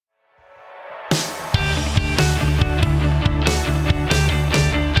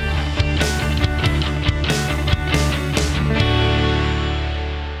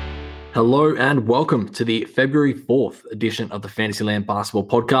Hello and welcome to the February 4th edition of the Fantasyland Basketball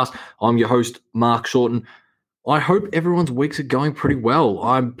Podcast. I'm your host, Mark Shorten. I hope everyone's weeks are going pretty well.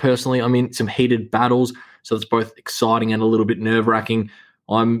 I'm in some heated battles, so it's both exciting and a little bit nerve-wracking.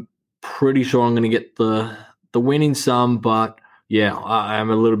 I'm pretty sure I'm going to get the win in some, but yeah, I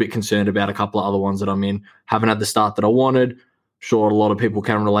am a little bit concerned about a couple of other ones that I'm in. Haven't had the start that I wanted. Sure, a lot of people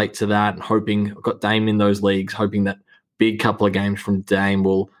can relate to that, and I've got Dame in those leagues, hoping that big couple of games from Dame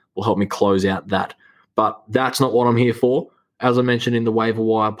will help me close out that. But that's not what I'm here for. As I mentioned in the Waiver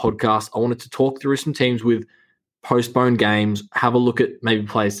Wire podcast, I wanted to talk through some teams with postponed games, have a look at maybe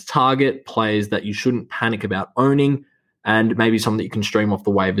players to target, players that you shouldn't panic about owning, and maybe some that you can stream off the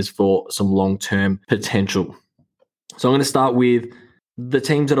waivers for some long-term potential. So I'm going to start with the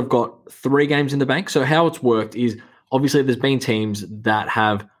teams that have got 3 games in the bank. So how it's worked is obviously there's been teams that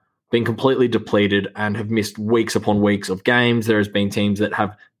have been completely depleted and have missed weeks upon weeks of games. There has been teams that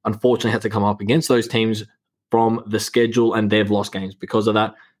have unfortunately had to come up against those teams from the schedule and they've lost games because of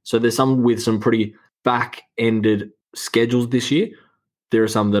that. So there's some with some pretty back-ended schedules this year. There are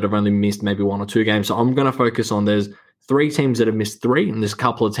some that have only missed maybe 1 or 2 games. So I'm going to focus on there's 3 teams that have missed 3 and there's a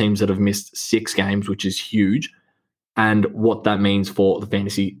couple of teams that have missed 6 games, which is huge, and what that means for the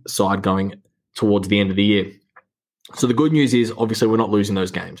fantasy side going towards the end of the year. So the good news is obviously we're not losing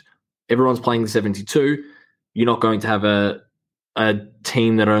those games. Everyone's playing the 72. You're not going to have a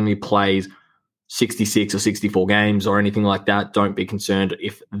team that only plays 66 or 64 games or anything like that. Don't be concerned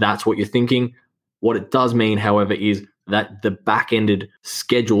if that's what you're thinking. What it does mean, however, is that the back-ended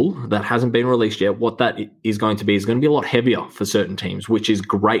schedule that hasn't been released yet, what that is going to be a lot heavier for certain teams, which is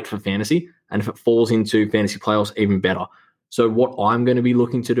great for fantasy. And if it falls into fantasy playoffs, even better. So what I'm going to be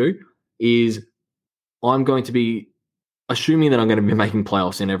looking to do is I'm going to be assuming that I'm going to be making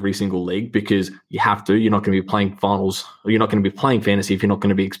playoffs in every single league because you have to. You're not going to be playing finals, or you're not going to be playing fantasy if you're not going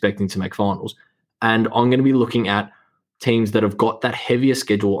to be expecting to make finals. And I'm going to be looking at teams that have got that heavier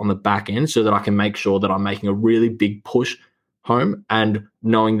schedule on the back end so that I can make sure that I'm making a really big push home, and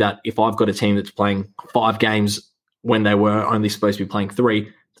knowing that if I've got a team that's playing 5 games when they were only supposed to be playing 3,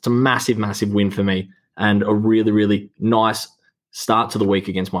 it's a massive, massive win for me and a really, really nice start to the week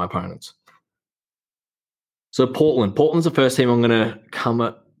against my opponents. So Portland's the first team I'm going to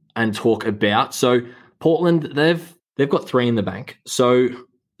come and talk about. So Portland, they've got 3 in the bank. So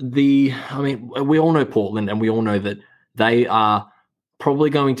we all know Portland, and we all know that they are probably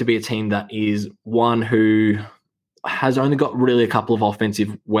going to be a team that is one who has only got really a couple of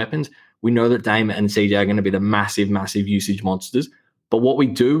offensive weapons. We know that Dame and CJ are going to be the massive, massive usage monsters. But what we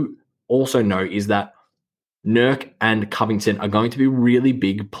do also know is that Nurk and Covington are going to be really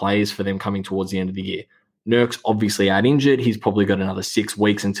big players for them coming towards the end of the year. Nurk's obviously out injured. He's probably got another 6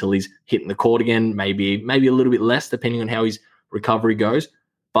 weeks until he's hitting the court again, maybe a little bit less depending on how his recovery goes.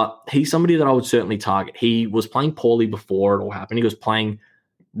 But he's somebody that I would certainly target. He was playing poorly before it all happened. He was playing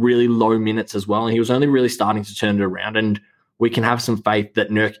really low minutes as well, and he was only really starting to turn it around. And we can have some faith that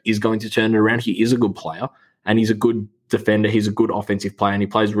Nurk is going to turn it around. He is a good player, and he's a good defender. He's a good offensive player, and he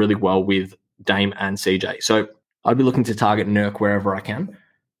plays really well with Dame and CJ. So I'd be looking to target Nurk wherever I can.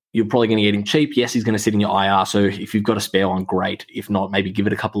 You're probably going to get him cheap. Yes, he's going to sit in your IR, so if you've got a spare one, great. If not, maybe give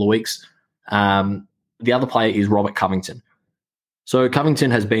it a couple of weeks. The other player is Robert Covington. So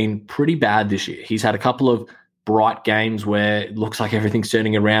Covington has been pretty bad this year. He's had a couple of bright games where it looks like everything's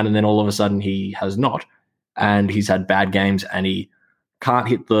turning around, and then all of a sudden he has not. And he's had bad games, and he can't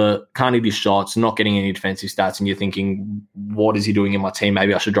hit his shots, not getting any defensive stats, and you're thinking, what is he doing in my team?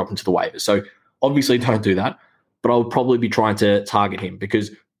 Maybe I should drop him to the waivers. So obviously don't do that, but I would probably be trying to target him,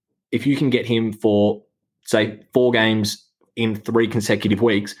 because if you can get him for, say, 4 games in 3 consecutive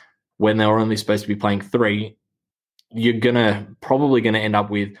weeks when they were only supposed to be playing 3, you're probably going to end up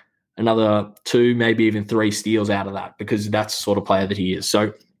with another 2, maybe even 3 steals out of that, because that's the sort of player that he is.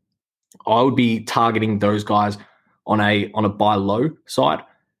 So I would be targeting those guys on a buy low side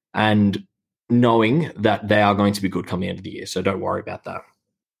and knowing that they are going to be good come the end of the year. So don't worry about that.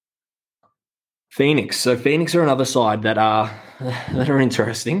 Phoenix. So Phoenix are another side that are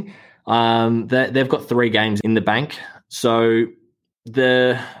interesting. They've got 3 games in the bank. So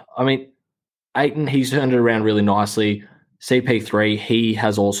Ayton, he's turned it around really nicely. CP3, he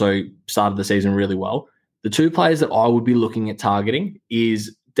has also started the season really well. The 2 players that I would be looking at targeting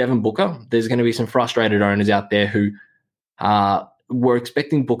is Devin Booker. There's going to be some frustrated owners out there who were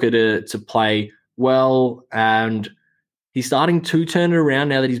expecting Booker to play well, and he's starting to turn it around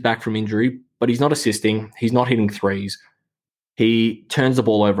now that he's back from injury, but he's not assisting. He's not hitting threes. He turns the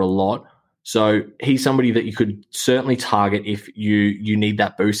ball over a lot. So he's somebody that you could certainly target if you need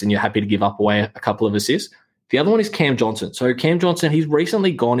that boost and you're happy to give up away a couple of assists. The other one is Cam Johnson. So Cam Johnson, he's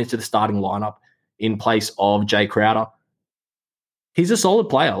recently gone into the starting lineup in place of Jay Crowder. He's a solid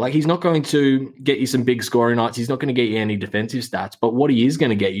player. Like, he's not going to get you some big scoring nights. He's not going to get you any defensive stats. But what he is going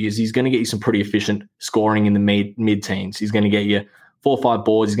to get you is he's going to get you some pretty efficient scoring in the mid-teens. He's going to get you 4 or 5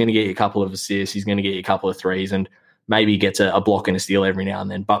 boards. He's going to get you a couple of assists. He's going to get you a couple of threes, and maybe he gets a block and a steal every now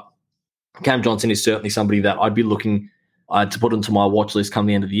and then. But Cam Johnson is certainly somebody that I'd be looking to put onto my watch list come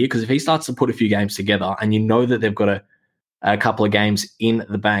the end of the year, because if he starts to put a few games together and you know that they've got a couple of games in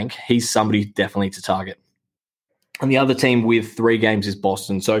the bank, he's somebody definitely to target. And the other team with 3 games is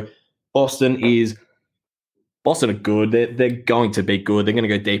Boston. So Boston are good. They're going to be good. They're going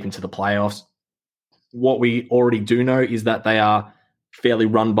to go deep into the playoffs. What we already do know is that they are fairly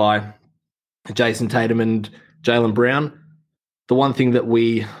run by Jason Tatum and Jaylen Brown. The one thing that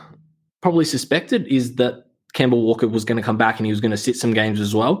we probably suspected is that Kemba Walker was going to come back and he was going to sit some games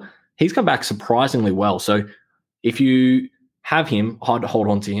as well. He's come back surprisingly well. So if you have him, hard to hold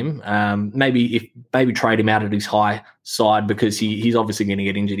on to him. Maybe trade him out at his high side, because he's obviously going to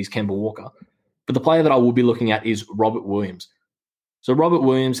get injured. He's Kemba Walker. But the player that I will be looking at is Robert Williams. So Robert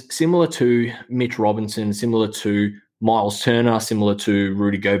Williams, similar to Mitch Robinson, similar to Miles Turner, similar to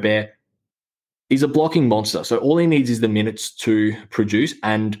Rudy Gobert, he's a blocking monster. So all he needs is the minutes to produce,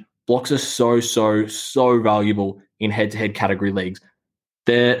 and blocks are so valuable in head-to-head category leagues.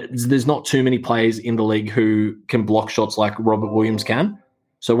 There's not too many players in the league who can block shots like Robert Williams can.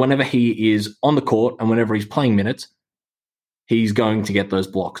 So whenever he is on the court and whenever he's playing minutes, he's going to get those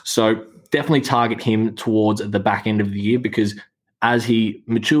blocks. So definitely target him towards the back end of the year, because as he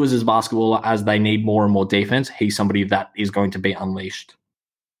matures as a basketballer, as they need more and more defense, he's somebody that is going to be unleashed.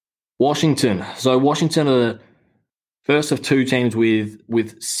 Washington. So Washington are the first of 2 teams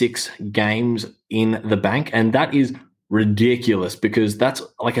with 6 games in the bank, and that is ridiculous, because that's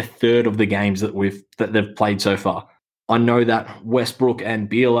like a third of the games that they've played so far. I know that Westbrook and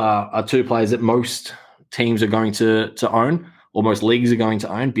Beal are 2 players that most teams are going to own, or most leagues are going to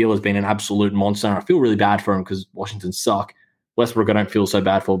own. Beal has been an absolute monster, and I feel really bad for him because Washington suck. Westbrook I don't feel so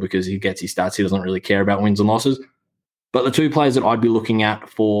bad for, because he gets his stats. He doesn't really care about wins and losses. But the 2 players that I'd be looking at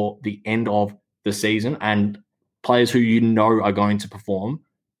for the end of the season, and players who you know are going to perform,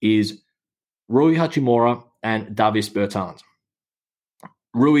 is Rui Hachimura and Davis Bertans.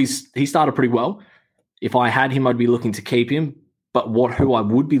 He started pretty well. If I had him, I'd be looking to keep him. But who I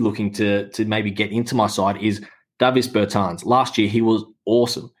would be looking to maybe get into my side is Davis Bertans. Last year, he was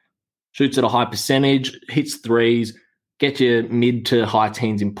awesome. Shoots at a high percentage, hits threes, gets you mid to high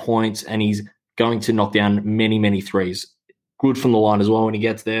teens in points, and he's going to knock down many, many threes. Good from the line as well when he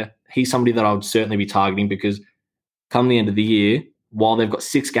gets there. He's somebody that I would certainly be targeting, because come the end of the year, while they've got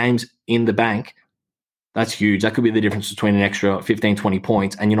 6 games in the bank, that's huge. That could be the difference between an extra 15, 20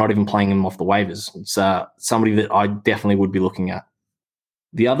 points, and you're not even playing him off the waivers. It's somebody that I definitely would be looking at.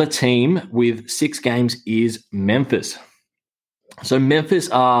 The other team with 6 games is Memphis. So Memphis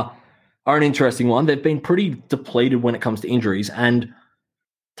are an interesting one. They've been pretty depleted when it comes to injuries, and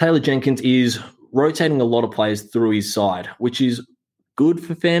Taylor Jenkins is rotating a lot of players through his side, which is good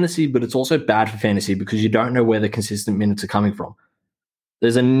for fantasy, but it's also bad for fantasy because you don't know where the consistent minutes are coming from.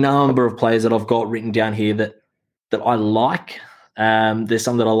 There's a number of players that I've got written down here that I like. There's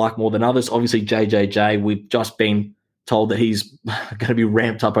some that I like more than others. Obviously, JJJ, we've just been told that he's going to be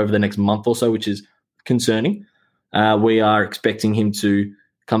ramped up over the next month or so, which is concerning. We are expecting him to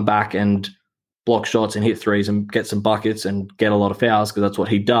come back and block shots and hit threes and get some buckets and get a lot of fouls, because that's what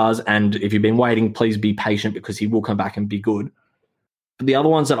he does. And if you've been waiting, please be patient, because he will come back and be good. But the other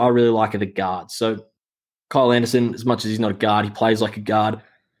ones that I really like are the guards. So Kyle Anderson, as much as he's not a guard, he plays like a guard.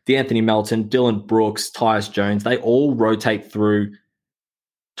 DeAnthony Melton, Dillon Brooks, Tyus Jones, they all rotate through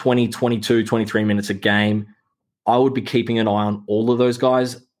 20, 22, 23 minutes a game. I would be keeping an eye on all of those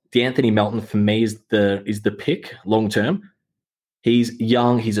guys. DeAnthony Melton, for me, is the pick long-term. He's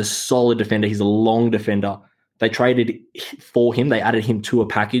young. He's a solid defender. He's a long defender. They traded for him. They added him to a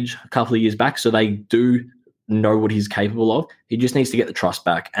package a couple of years back, so they do know what he's capable of. He just needs to get the trust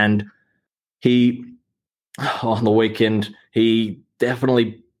back. And on the weekend, he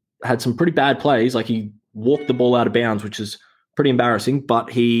definitely had some pretty bad plays. Like, he walked the ball out of bounds, which is pretty embarrassing,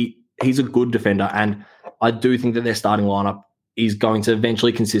 but he's a good defender. And I do think that their starting lineup is going to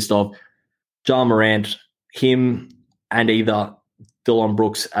eventually consist of Ja Morant, him, and either Dillon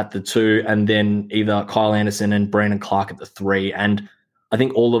Brooks at the 2, and then either Kyle Anderson and Brandon Clark at the 3. And I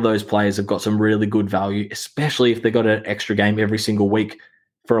think all of those players have got some really good value, especially if they've got an extra game every single week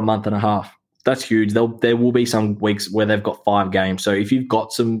for a month and a half. That's huge. There will be some weeks where they've got 5 games. So if you've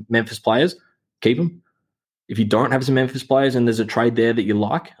got some Memphis players, keep them. If you don't have some Memphis players and there's a trade there that you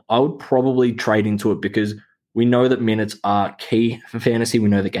like, I would probably trade into it, because We know that minutes are key for fantasy. We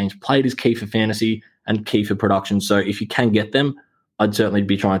know that games played is key for fantasy and key for production. So if you can get them, I'd certainly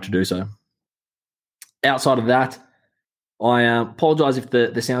be trying to do so. Outside of that, I apologize if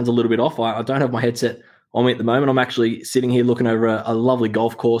the sound's a little bit off. I don't have my headset on me at the moment. I'm actually sitting here looking over a lovely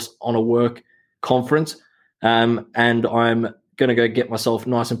golf course on a work conference, and I'm going to go get myself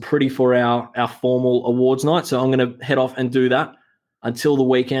nice and pretty for our formal awards night. So I'm going to head off and do that until the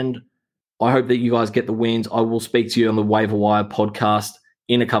weekend. I hope that you guys get the wins. I will speak to you on the Waiver Wire podcast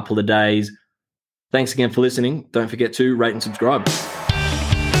in a couple of days. Thanks again for listening. Don't forget to rate and subscribe.